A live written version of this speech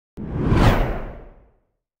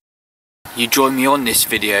you join me on this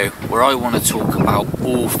video where I want to talk about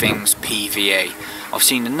all things PVA. I've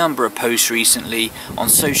seen a number of posts recently on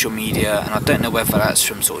social media, and I don't know whether that's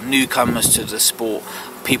from sort of newcomers to the sport,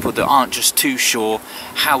 people that aren't just too sure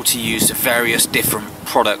how to use the various different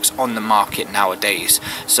products on the market nowadays.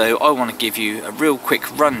 So I want to give you a real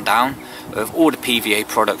quick rundown of all the PVA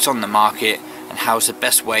products on the market and how's the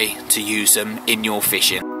best way to use them in your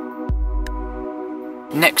fishing.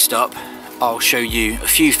 Next up, I'll show you a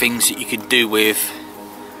few things that you can do with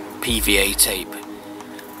PVA tape.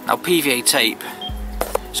 Now, PVA tape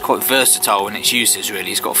is quite versatile in its uses really.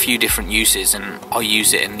 It's got a few different uses and I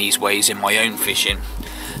use it in these ways in my own fishing.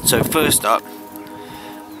 So first up,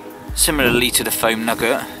 similarly to the foam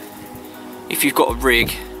nugget, if you've got a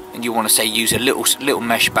rig and you want to say use a little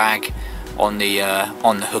mesh bag on the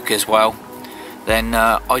hook as well, then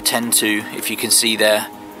I tend to, if you can see there,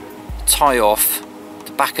 tie off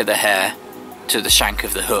the back of the hair to the shank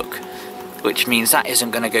of the hook, which means that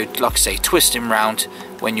isn't going to go, like I say, twisting round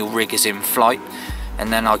when your rig is in flight.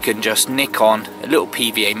 And then I can just nick on a little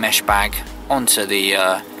PVA mesh bag onto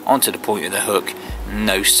the point of the hook, and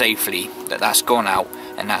know safely that that's gone out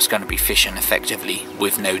and that's going to be fishing effectively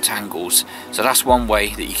with no tangles. So that's one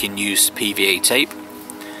way that you can use PVA tape.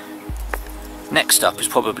 Next up is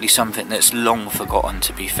probably something that's long forgotten,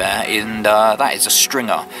 to be fair, and that is a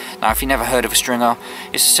stringer. Now, if you've never heard of a stringer,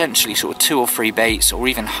 it's essentially sort of 2 or 3 baits, or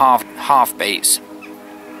even half baits,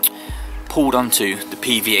 pulled onto the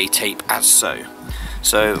PVA tape as so.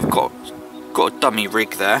 So I've got a dummy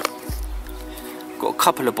rig there, got a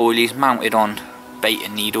couple of boilies mounted on bait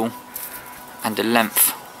and needle, and the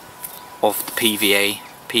length of the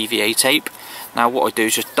PVA tape. Now what I do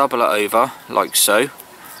is just double it over like so.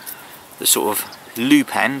 The sort of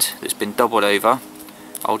loop end that's been doubled over,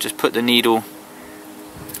 I'll just put the needle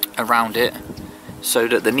around it so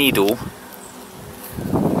that the needle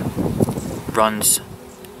runs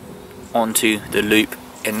onto the loop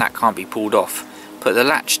and that can't be pulled off. Put the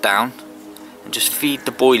latch down and just feed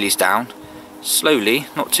the boilies down slowly,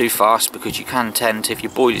 not too fast, because you can tend to, if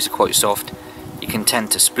your boilies are quite soft, you can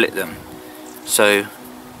tend to split them. So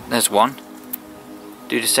there's one.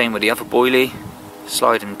 Do the same with the other boilie,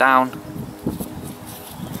 slide them down.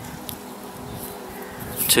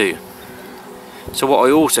 2. So what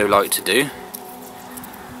I also like to do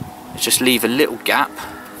is just leave a little gap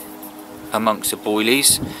amongst the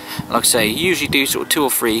boilies. Like I say, you usually do sort of 2 or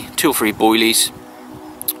 3 boilies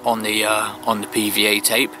on the PVA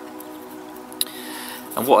tape.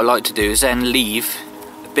 And what I like to do is then leave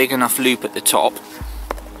a big enough loop at the top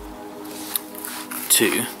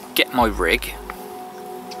to get my rig,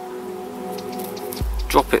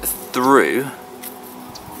 drop it through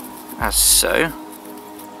as so.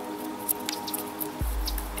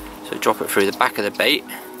 So drop it through the back of the bait.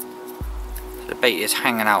 So the bait is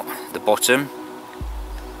hanging out the bottom,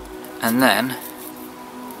 and then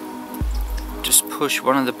just push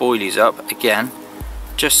one of the boilies up again,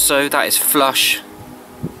 just so that is flush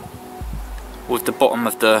with the bottom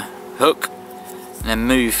of the hook, and then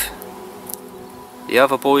move the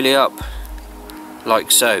other boilie up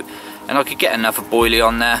like so. And I could get another boilie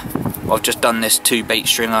on there. I've just done this 2 bait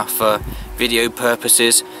stringer for video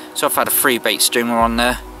purposes, so I've had a 3 bait stringer on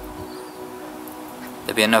there.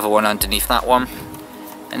 There'll be another one underneath that one,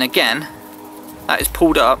 and again that is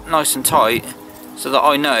pulled up nice and tight so that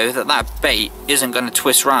I know that that bait isn't going to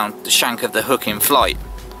twist round the shank of the hook in flight.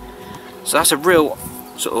 So that's a real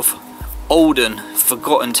sort of old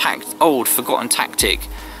forgotten tactic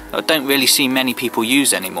that I don't really see many people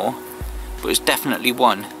use anymore, but it's definitely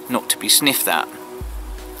one not to be sniffed at.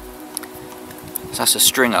 So that's a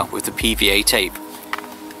stringer with the PVA tape.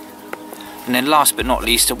 And then last but not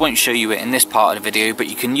least, I won't show you it in this part of the video, but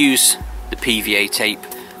you can use the PVA tape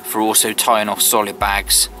for also tying off solid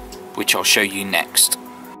bags, which I'll show you next.